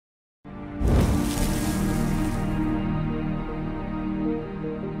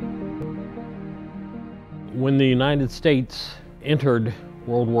When the United States entered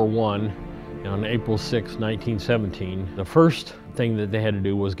World War I on April 6, 1917, the first thing that they had to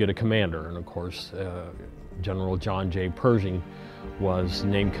do was get a commander. And of course, General John J. Pershing was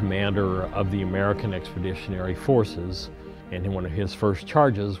named commander of the American Expeditionary Forces. And one of his first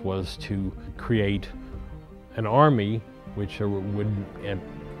charges was to create an army which would, at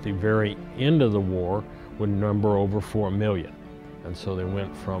the very end of the war, would number over 4 million. And so they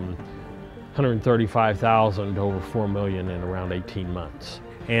went from 135,000 to over 4 million in around 18 months.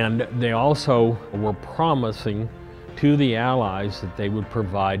 And they also were promising to the Allies that they would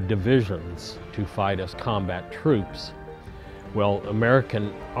provide divisions to fight as combat troops. Well,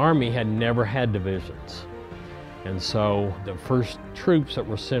 American Army had never had divisions. And so the first troops that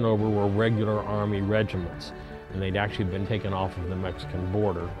were sent over were regular Army regiments. And they'd actually been taken off of the Mexican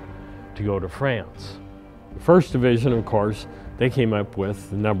border to go to France. The first division, of course, they came up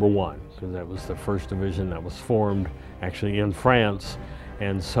with number 1, because that was the first division that was formed actually in France.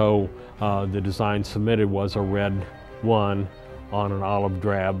 And so the design submitted was a red 1 on an olive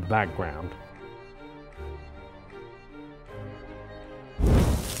drab background.